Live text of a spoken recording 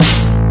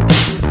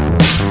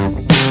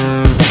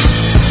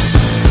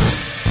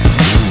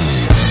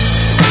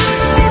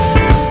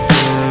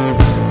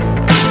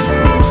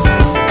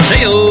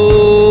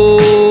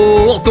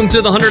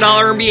to the $100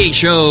 MBA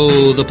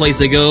Show, the place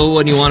to go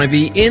when you want to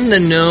be in the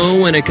know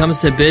when it comes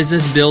to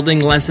business building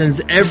lessons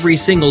every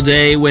single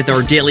day with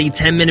our daily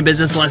 10-minute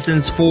business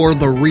lessons for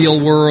the real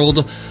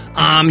world.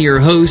 I'm your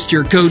host,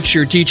 your coach,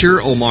 your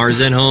teacher, Omar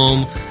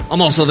Zenhom. I'm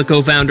also the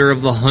co-founder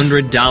of the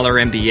 $100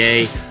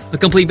 MBA, a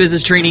complete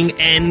business training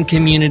and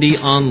community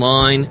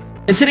online.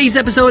 And today's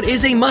episode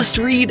is a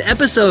must-read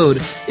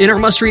episode. In our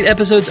must-read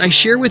episodes, I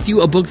share with you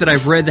a book that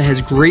I've read that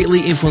has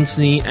greatly influenced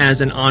me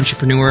as an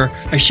entrepreneur.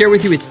 I share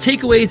with you its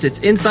takeaways, its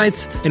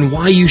insights, and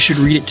why you should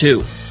read it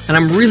too. And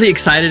I'm really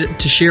excited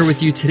to share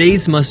with you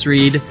today's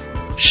must-read,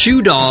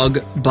 Shoe Dog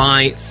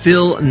by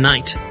Phil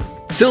Knight.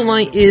 Phil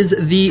Knight is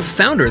the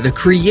founder, the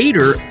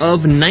creator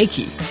of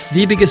Nike,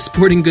 the biggest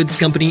sporting goods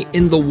company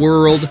in the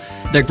world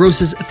that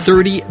grosses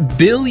 $30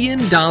 billion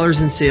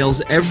in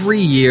sales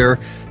every year.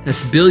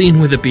 That's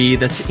billion with a B.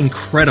 That's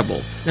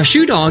incredible. Now,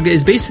 Shoe Dog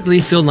is basically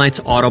Phil Knight's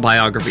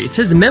autobiography. It's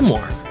his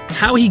memoir,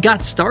 how he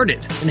got started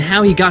and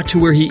how he got to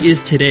where he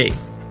is today,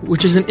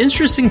 which is an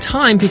interesting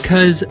time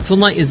because Phil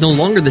Knight is no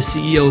longer the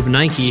CEO of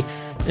Nike,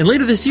 and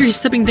later this year he's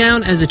stepping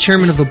down as the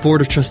chairman of a board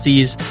of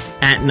trustees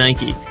at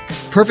Nike.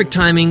 Perfect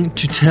timing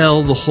to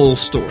tell the whole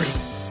story.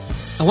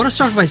 I want to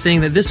start by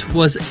saying that this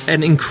was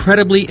an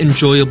incredibly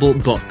enjoyable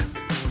book.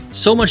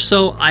 So much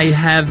so, I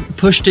have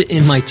pushed it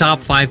in my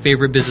top 5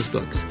 favorite business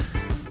books.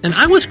 And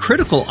I was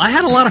critical. I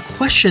had a lot of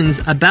questions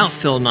about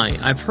Phil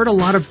Knight. I've heard a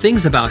lot of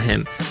things about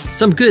him,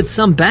 some good,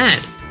 some bad.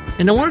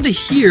 And I wanted to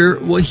hear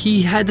what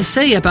he had to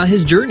say about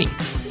his journey.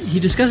 He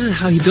discusses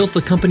how he built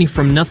the company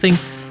from nothing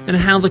and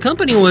how the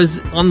company was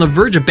on the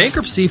verge of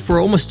bankruptcy for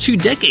almost 2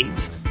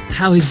 decades.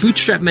 How his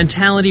bootstrap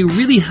mentality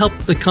really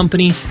helped the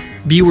company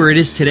be where it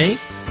is today.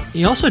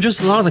 He also addressed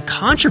a lot of the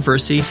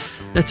controversy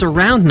that's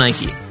around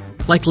Nike,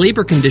 like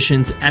labor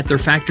conditions at their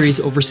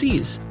factories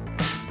overseas.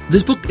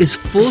 This book is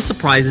full of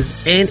surprises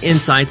and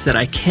insights that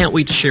I can't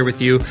wait to share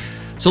with you.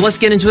 So let's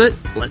get into it.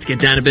 Let's get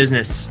down to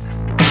business.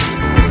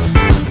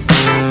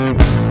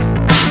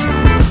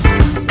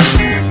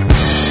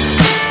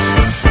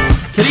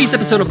 Today's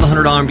episode of the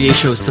 $100 MBA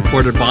Show is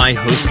supported by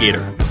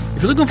HostGator.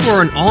 If you're looking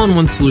for an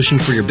all-in-one solution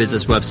for your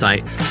business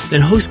website,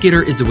 then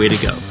HostGator is the way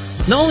to go.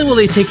 Not only will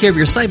they take care of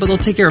your site, but they'll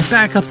take care of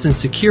backups and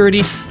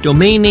security,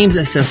 domain names,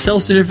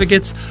 SSL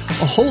certificates,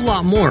 a whole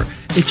lot more.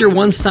 It's your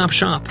one-stop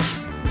shop.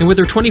 And with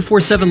their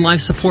 24/7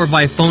 live support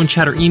via phone,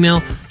 chat, or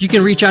email, you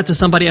can reach out to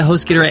somebody at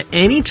HostGator at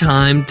any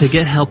time to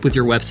get help with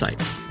your website.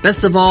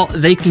 Best of all,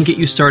 they can get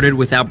you started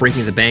without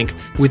breaking the bank.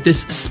 With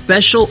this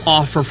special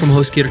offer from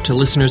HostGator to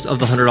listeners of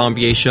the $100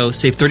 MBA Show,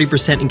 save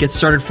 30% and get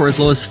started for as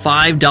low as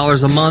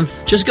 $5 a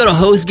month. Just go to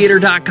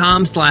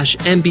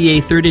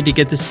HostGator.com/MBA30 to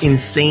get this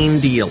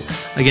insane deal.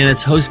 Again,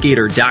 it's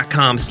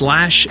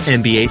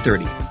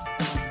HostGator.com/MBA30.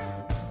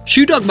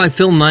 Shoe Dog by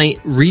Phil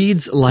Knight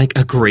reads like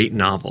a great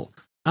novel.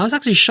 I was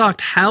actually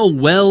shocked how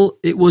well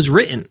it was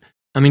written.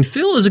 I mean,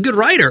 Phil is a good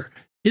writer.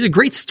 He's a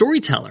great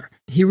storyteller.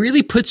 He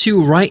really puts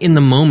you right in the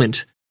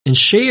moment and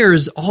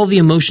shares all the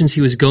emotions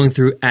he was going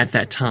through at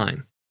that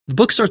time. The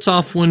book starts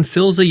off when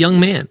Phil's a young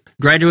man,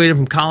 graduated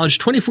from college,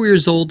 24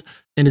 years old,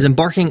 and is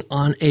embarking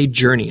on a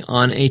journey,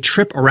 on a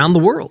trip around the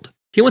world.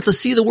 He wants to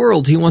see the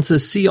world. He wants to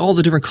see all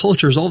the different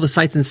cultures, all the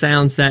sights and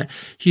sounds that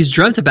he's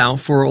dreamt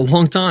about for a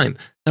long time.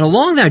 And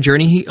along that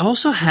journey, he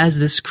also has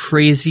this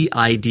crazy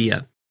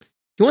idea.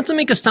 He wants to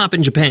make a stop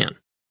in Japan.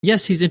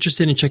 Yes, he's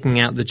interested in checking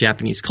out the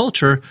Japanese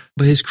culture,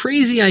 but his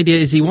crazy idea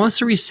is he wants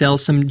to resell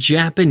some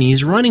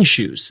Japanese running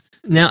shoes.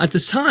 Now, at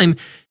this time,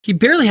 he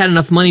barely had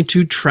enough money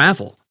to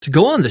travel, to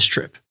go on this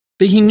trip.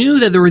 But he knew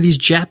that there were these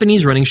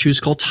Japanese running shoes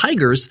called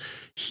Tigers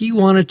he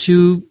wanted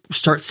to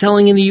start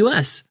selling in the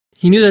US.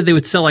 He knew that they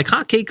would sell like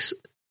hotcakes,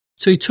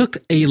 so he took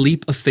a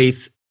leap of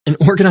faith and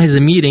organized a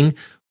meeting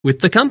with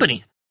the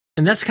company.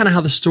 And that's kind of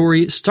how the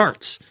story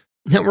starts.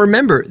 Now,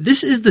 remember,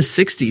 this is the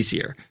 60s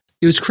here.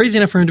 It was crazy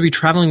enough for him to be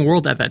traveling the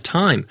world at that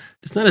time.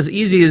 It's not as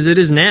easy as it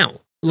is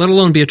now, let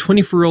alone be a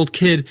 24-year-old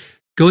kid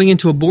going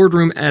into a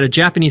boardroom at a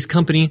Japanese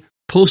company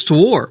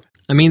post-war.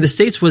 I mean, the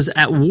States was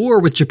at war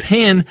with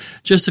Japan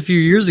just a few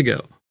years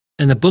ago,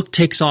 and the book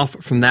takes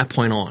off from that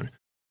point on.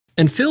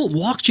 And Phil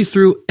walks you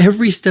through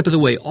every step of the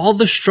way, all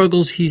the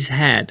struggles he's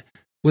had,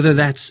 whether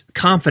that's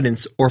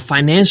confidence or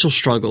financial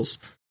struggles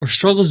or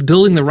struggles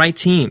building the right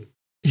team.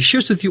 He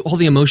shares with you all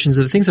the emotions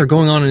and the things that are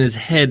going on in his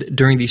head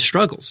during these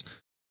struggles.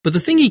 But the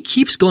thing he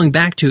keeps going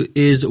back to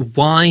is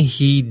why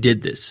he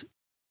did this.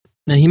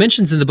 Now, he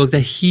mentions in the book that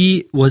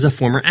he was a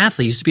former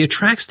athlete, used to be a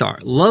track star,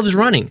 loves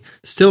running,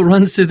 still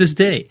runs to this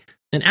day.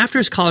 And after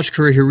his college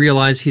career, he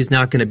realized he's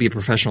not going to be a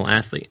professional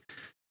athlete.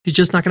 He's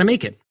just not going to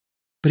make it.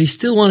 But he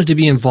still wanted to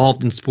be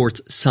involved in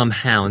sports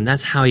somehow, and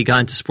that's how he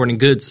got into sporting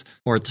goods,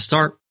 or at the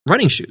start,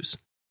 running shoes.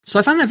 So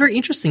I found that very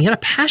interesting. He had a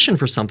passion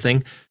for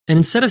something, and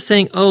instead of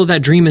saying, oh,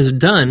 that dream is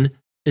done,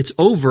 it's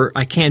over,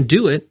 I can't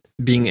do it,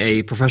 being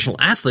a professional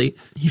athlete,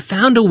 he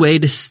found a way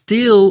to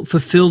still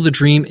fulfill the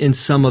dream in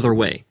some other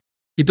way.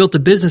 He built a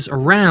business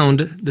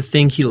around the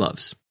thing he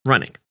loves,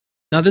 running.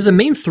 Now, there's a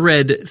main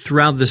thread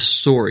throughout this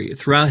story,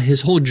 throughout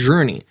his whole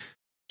journey.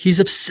 He's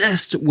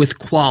obsessed with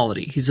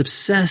quality. He's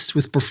obsessed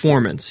with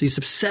performance. He's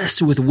obsessed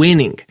with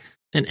winning.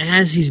 And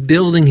as he's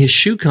building his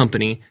shoe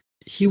company,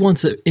 he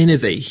wants to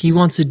innovate. He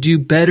wants to do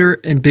better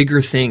and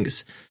bigger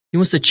things. He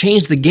wants to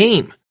change the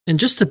game. And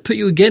just to put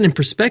you again in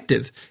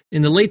perspective,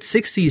 in the late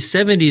 60s,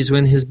 70s,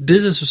 when his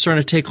business was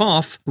starting to take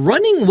off,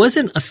 running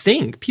wasn't a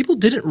thing. People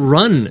didn't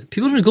run.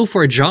 People didn't go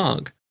for a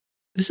jog.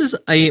 This is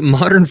a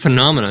modern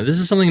phenomenon. This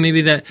is something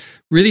maybe that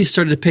really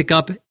started to pick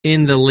up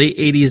in the late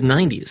 80s,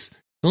 90s.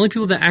 The only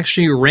people that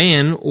actually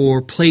ran or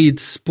played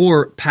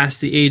sport past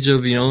the age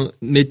of,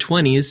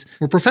 mid-20s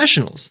were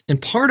professionals.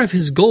 And part of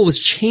his goal was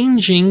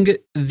changing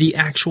the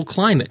actual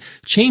climate,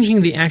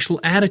 changing the actual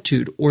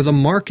attitude or the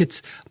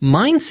market's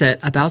mindset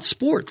about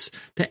sports,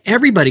 that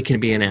everybody can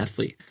be an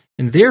athlete.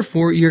 And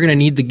therefore, you're going to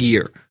need the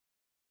gear.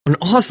 An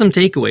awesome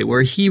takeaway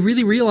where he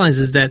really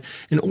realizes that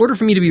in order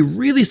for me to be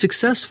really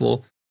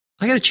successful,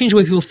 I got to change the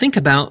way people think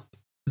about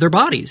their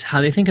bodies,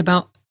 how they think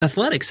about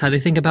athletics, how they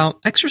think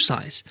about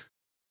exercise.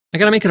 I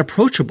got to make it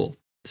approachable.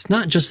 It's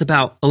not just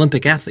about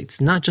Olympic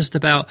athletes, not just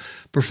about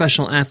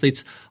professional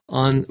athletes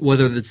on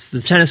whether it's the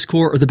tennis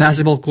court or the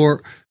basketball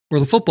court or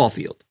the football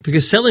field.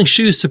 Because selling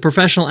shoes to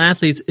professional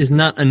athletes is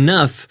not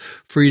enough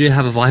for you to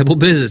have a viable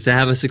business, to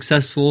have a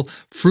successful,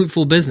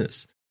 fruitful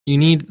business. You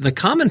need the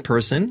common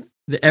person,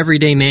 the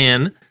everyday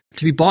man,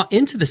 to be bought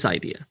into this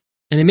idea.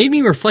 And it made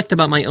me reflect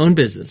about my own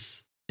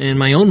business and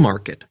my own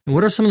market. And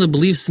what are some of the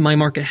beliefs my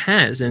market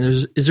has? And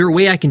is there a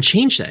way I can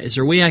change that? Is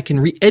there a way I can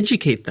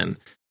re-educate them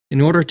in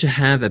order to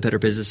have a better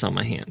business on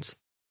my hands?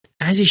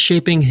 As he's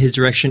shaping his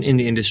direction in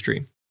the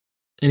industry,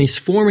 and he's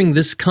forming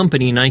this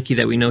company, Nike,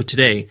 that we know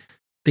today,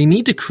 they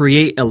need to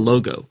create a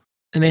logo.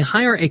 And they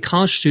hire a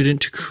college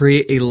student to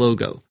create a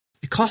logo.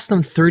 It cost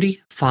them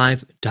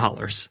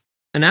 $35.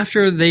 And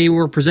after they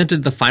were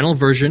presented the final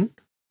version,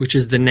 which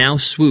is the now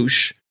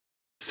swoosh,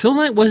 Phil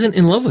Knight wasn't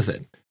in love with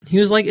it. He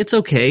was like, it's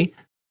okay.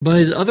 But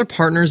his other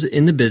partners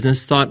in the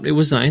business thought it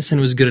was nice and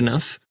it was good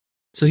enough.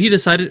 So he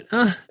decided,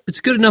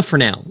 it's good enough for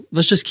now.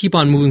 Let's just keep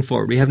on moving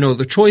forward. We have no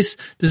other choice.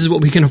 This is what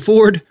we can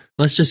afford.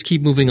 Let's just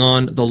keep moving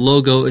on. The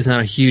logo is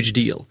not a huge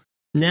deal.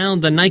 Now,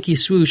 the Nike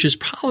swoosh is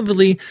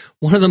probably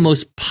one of the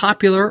most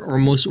popular or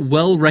most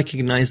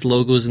well-recognized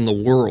logos in the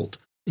world.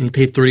 And he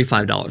paid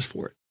 $35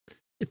 for it.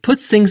 It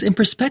puts things in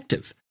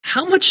perspective.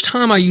 How much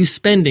time are you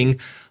spending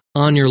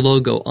on your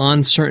logo,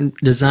 on certain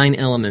design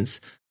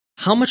elements?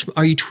 How much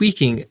are you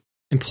tweaking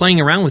and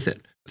playing around with it?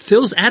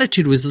 Phil's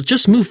attitude was,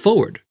 just move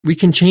forward. We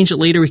can change it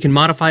later. We can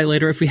modify it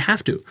later if we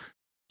have to.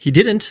 He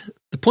didn't.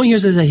 The point here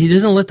is that he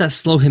doesn't let that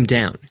slow him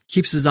down. He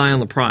keeps his eye on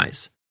the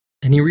prize.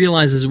 And he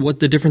realizes what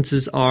the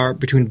differences are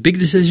between big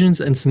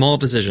decisions and small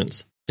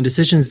decisions, and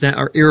decisions that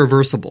are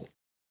irreversible.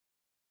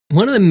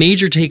 One of the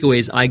major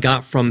takeaways I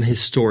got from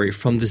his story,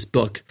 from this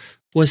book,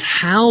 was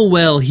how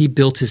well he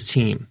built his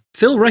team.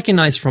 Phil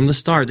recognized from the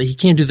start that he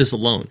can't do this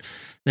alone,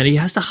 that he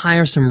has to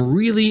hire some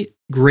really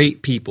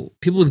great people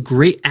with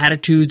great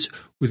attitudes,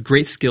 with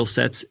great skill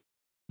sets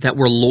that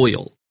were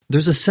loyal.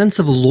 There's a sense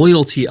of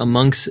loyalty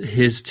amongst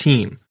his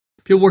team.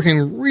 People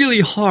working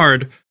really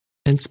hard,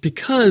 and it's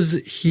because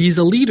he's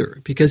a leader,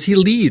 because he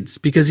leads,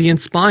 because he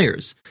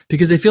inspires,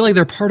 because they feel like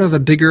they're part of a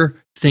bigger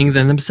thing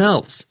than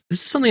themselves.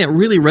 This is something that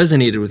really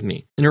resonated with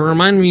me, and it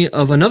reminded me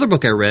of another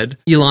book I read,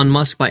 Elon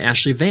Musk by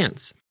Ashley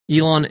Vance.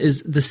 Elon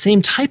is the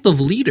same type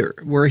of leader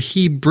where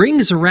he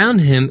brings around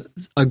him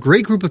a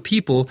great group of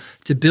people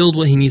to build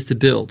what he needs to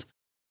build.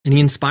 And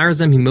he inspires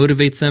them, he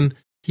motivates them,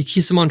 he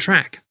keeps them on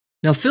track.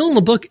 Now, Phil in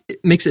the book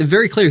makes it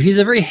very clear he's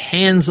a very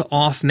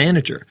hands-off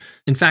manager.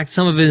 In fact,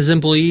 some of his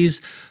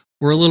employees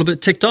were a little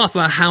bit ticked off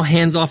about how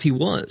hands-off he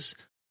was.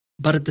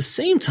 But at the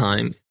same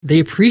time, they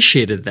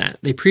appreciated that.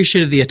 They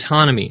appreciated the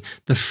autonomy,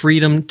 the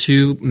freedom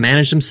to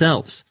manage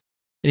themselves.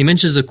 And he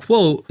mentions a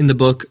quote in the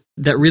book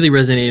that really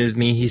resonated with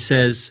me. He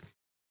says,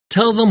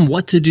 "Tell them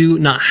what to do,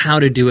 not how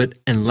to do it,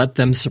 and let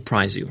them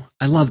surprise you."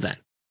 I love that.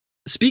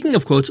 Speaking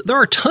of quotes, there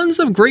are tons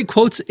of great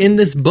quotes in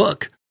this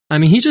book. I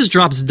mean, he just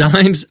drops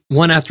dimes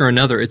one after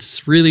another.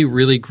 It's really,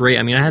 really great.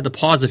 I mean, I had to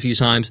pause a few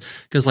times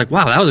because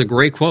wow, that was a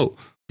great quote.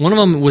 One of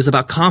them was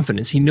about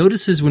confidence. He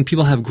notices when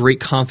people have great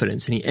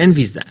confidence and he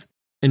envies that.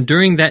 And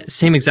during that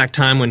same exact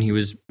time when he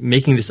was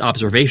making this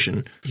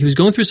observation, he was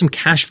going through some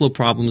cash flow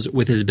problems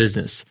with his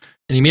business.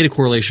 And he made a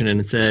correlation and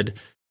it said,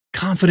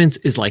 confidence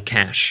is like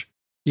cash.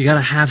 You got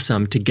to have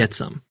some to get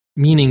some.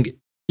 Meaning,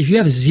 if you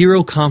have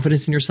zero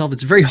confidence in yourself,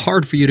 it's very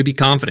hard for you to be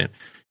confident.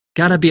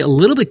 Got to be a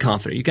little bit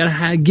confident. You got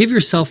to give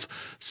yourself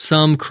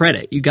some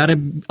credit. You got to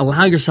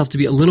allow yourself to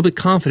be a little bit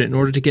confident in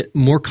order to get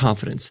more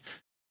confidence.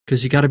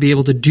 Because you got to be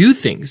able to do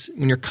things.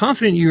 When you're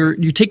confident,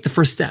 you take the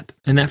first step.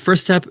 And that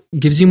first step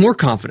gives you more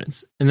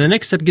confidence. And the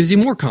next step gives you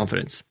more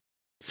confidence.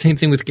 Same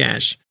thing with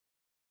cash.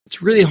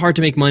 It's really hard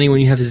to make money when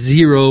you have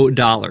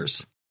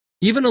 $0.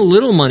 Even a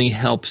little money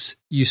helps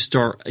you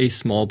start a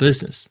small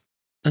business.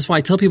 That's why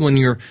I tell people when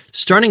you're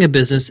starting a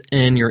business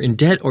and you're in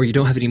debt or you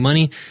don't have any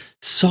money,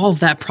 solve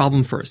that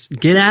problem first.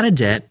 Get out of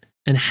debt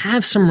and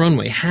have some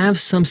runway, have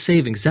some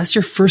savings. That's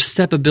your first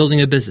step of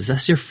building a business.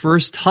 That's your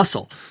first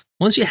hustle.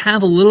 Once you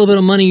have a little bit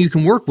of money you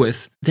can work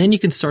with, then you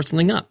can start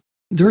something up.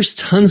 There's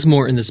tons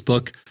more in this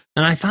book,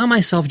 and I found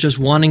myself just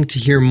wanting to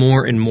hear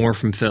more and more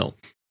from Phil.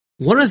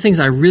 One of the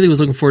things I really was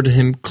looking forward to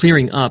him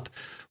clearing up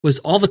was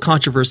all the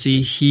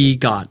controversy he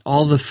got,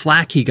 all the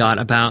flack he got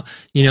about,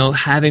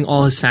 having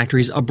all his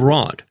factories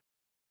abroad.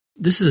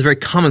 This is very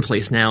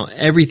commonplace now.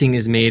 Everything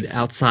is made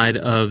outside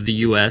of the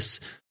U.S.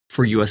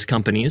 for U.S.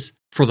 companies,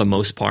 for the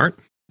most part.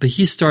 But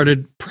he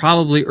started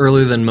probably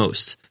earlier than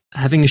most,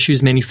 having his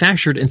shoes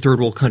manufactured in third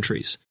world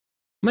countries.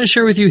 I'm going to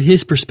share with you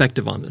his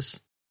perspective on this.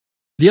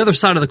 The other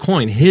side of the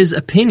coin, his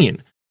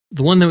opinion,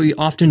 the one that we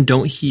often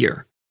don't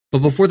hear. But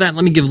before that,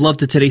 let me give love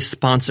to today's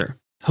sponsor,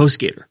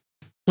 HostGator.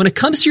 When it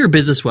comes to your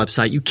business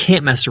website, you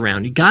can't mess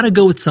around. You got to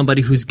go with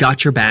somebody who's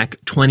got your back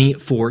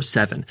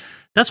 24/7.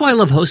 That's why I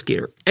love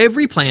HostGator.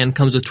 Every plan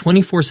comes with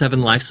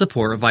 24/7 live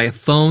support via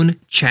phone,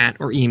 chat,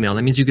 or email.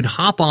 That means you can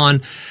hop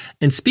on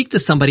and speak to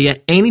somebody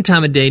at any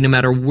time of day, no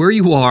matter where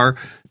you are,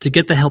 to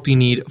get the help you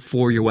need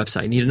for your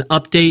website. You need an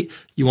update,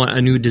 you want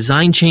a new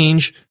design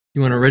change,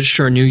 you want to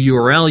register a new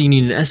URL, you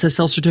need an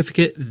SSL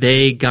certificate,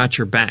 they got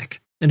your back.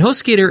 And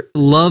HostGator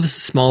loves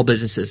small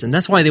businesses, and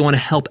that's why they want to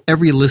help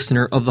every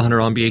listener of the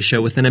 $100 MBA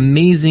show with an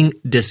amazing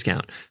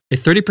discount, a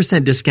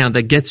 30% discount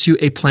that gets you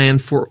a plan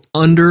for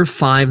under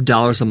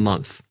 $5 a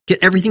month. Get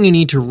everything you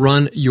need to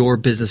run your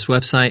business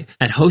website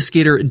at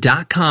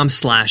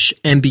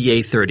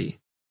HostGator.com/MBA30.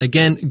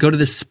 Again, go to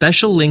this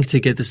special link to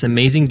get this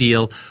amazing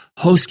deal,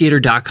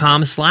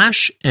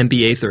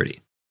 HostGator.com/MBA30.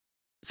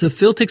 So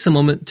Phil takes a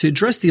moment to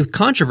address the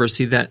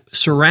controversy that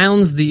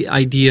surrounds the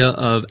idea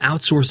of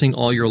outsourcing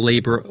all your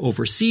labor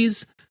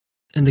overseas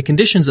and the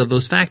conditions of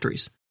those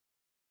factories.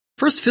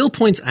 First, Phil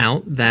points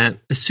out that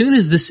as soon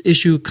as this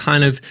issue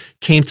kind of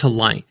came to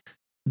light,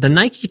 the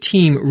Nike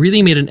team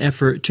really made an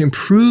effort to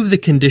improve the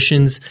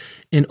conditions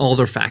in all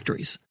their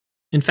factories.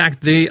 In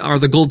fact, they are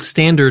the gold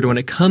standard when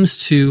it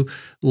comes to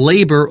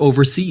labor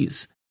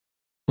overseas,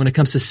 when it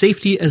comes to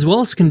safety as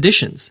well as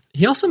conditions.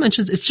 He also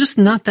mentions it's just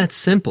not that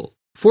simple.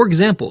 For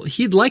example,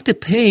 he'd like to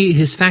pay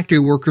his factory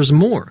workers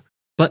more,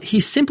 but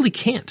he simply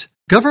can't.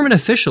 Government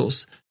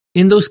officials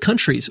in those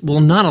countries will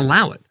not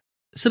allow it,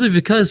 simply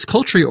because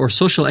culturally or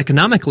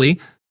socio-economically,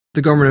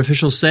 the government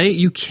officials say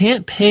you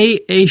can't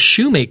pay a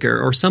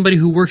shoemaker or somebody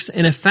who works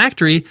in a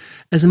factory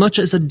as much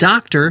as a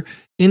doctor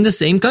in the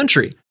same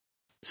country.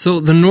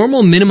 So the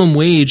normal minimum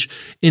wage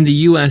in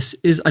the U.S.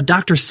 is a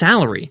doctor's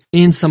salary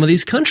in some of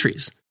these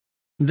countries.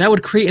 That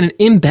would create an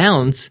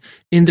imbalance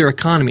in their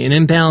economy, an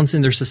imbalance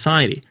in their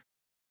society.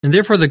 And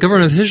therefore, the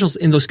government officials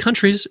in those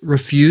countries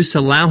refuse to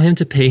allow him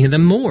to pay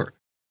them more.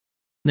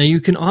 Now,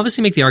 you can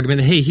obviously make the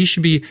argument that, hey, he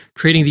should be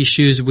creating these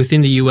shoes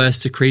within the U.S.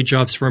 to create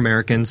jobs for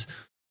Americans.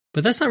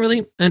 But that's not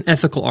really an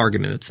ethical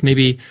argument. It's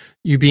maybe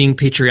you being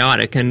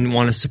patriotic and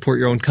want to support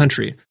your own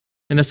country.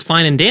 And that's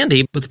fine and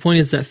dandy. But the point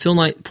is that Phil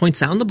Knight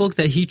points out in the book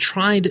that he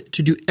tried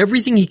to do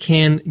everything he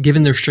can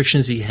given the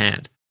restrictions he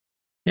had.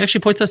 He actually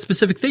points out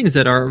specific things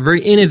that are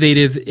very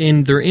innovative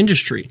in their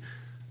industry.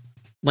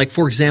 Like,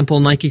 for example,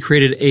 Nike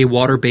created a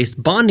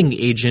water-based bonding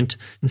agent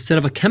instead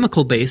of a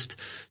chemical-based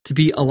to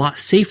be a lot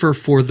safer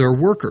for their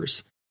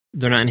workers.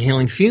 They're not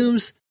inhaling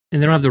fumes,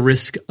 and they don't have the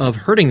risk of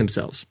hurting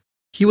themselves.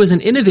 He was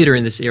an innovator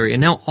in this area,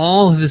 and now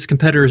all of his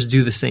competitors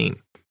do the same.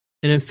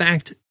 And in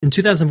fact, in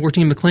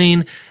 2014,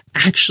 McLean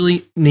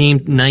actually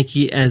named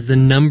Nike as the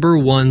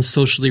 #1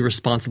 socially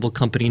responsible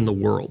company in the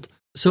world.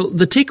 So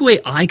the takeaway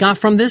I got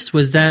from this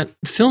was that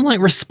Phil Knight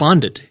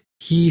responded.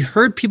 He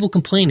heard people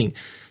complaining.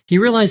 He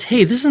realized,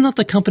 hey, this is not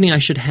the company I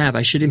should have.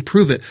 I should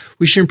improve it.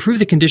 We should improve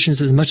the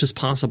conditions as much as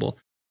possible.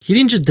 He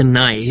didn't just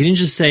deny it. He didn't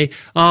just say,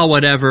 oh,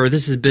 whatever,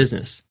 this is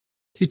business.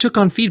 He took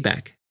on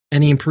feedback,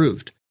 and he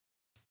improved.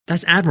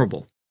 That's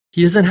admirable.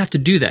 He doesn't have to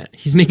do that.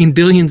 He's making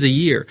billions a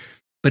year.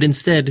 But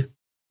instead,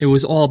 it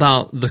was all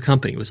about the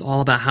company. It was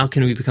all about how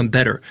can we become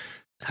better?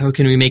 How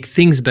can we make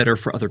things better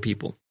for other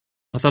people?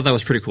 I thought that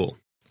was pretty cool.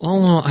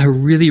 All in all, I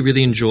really,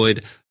 really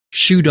enjoyed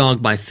Shoe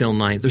Dog by Phil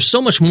Knight. There's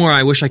so much more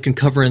I wish I could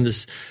cover in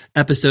this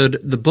episode.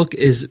 The book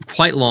is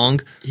quite long.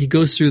 He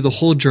goes through the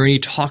whole journey,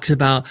 talks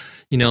about,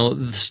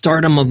 the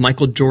stardom of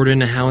Michael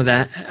Jordan and how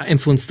that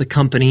influenced the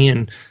company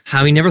and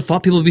how he never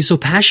thought people would be so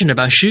passionate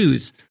about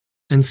shoes.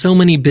 And so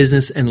many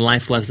business and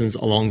life lessons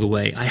along the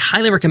way. I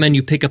highly recommend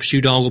you pick up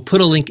Shoe Dog. We'll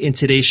put a link in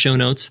today's show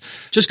notes.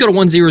 Just go to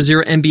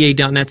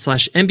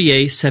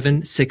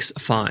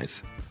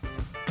 100mba.net/MBA765.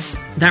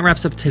 That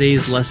wraps up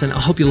today's lesson. I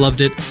hope you loved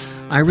it.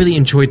 I really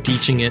enjoyed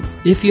teaching it.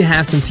 If you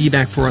have some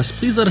feedback for us,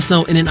 please let us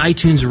know in an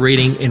iTunes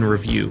rating and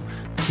review.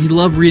 We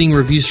love reading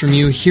reviews from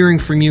you, hearing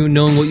from you,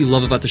 knowing what you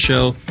love about the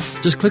show.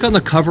 Just click on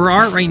the cover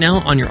art right now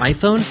on your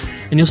iPhone,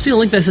 and you'll see a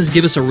link that says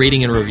give us a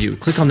rating and review.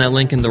 Click on that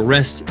link, and the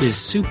rest is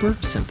super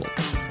simple.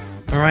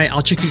 All right,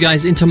 I'll check you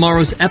guys in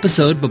tomorrow's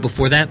episode, but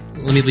before that,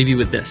 let me leave you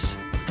with this.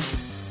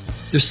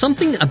 There's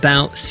something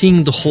about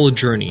seeing the whole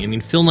journey. I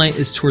mean, Phil Knight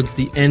is towards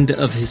the end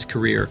of his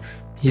career.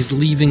 He's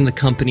leaving the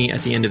company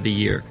at the end of the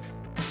year.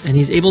 And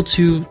he's able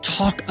to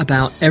talk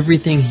about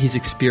everything he's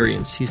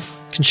experienced. He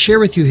can share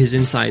with you his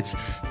insights.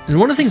 And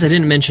one of the things I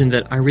didn't mention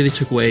that I really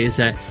took away is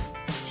that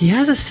he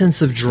has a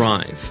sense of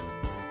drive.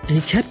 And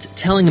he kept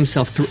telling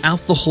himself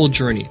throughout the whole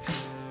journey,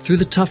 through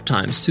the tough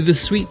times, through the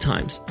sweet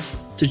times,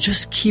 to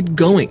just keep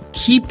going,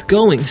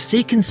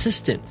 stay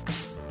consistent.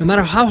 No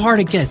matter how hard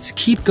it gets,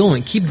 keep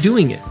going, keep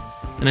doing it.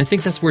 And I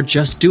think that's where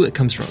just do it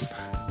comes from.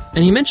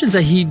 And he mentions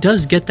that he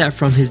does get that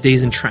from his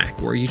days in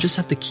track, where you just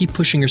have to keep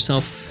pushing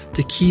yourself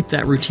to keep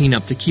that routine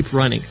up, to keep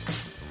running.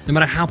 No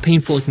matter how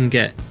painful it can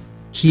get,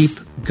 keep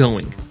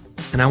going.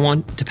 And I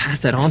want to pass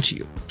that on to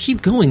you.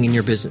 Keep going in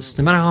your business,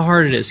 no matter how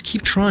hard it is.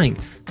 Keep trying.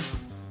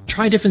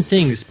 Try different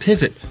things,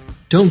 pivot.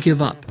 Don't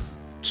give up.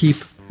 Keep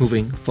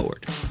moving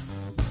forward.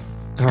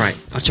 All right,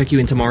 I'll check you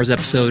in tomorrow's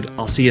episode.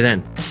 I'll see you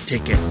then.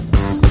 Take care.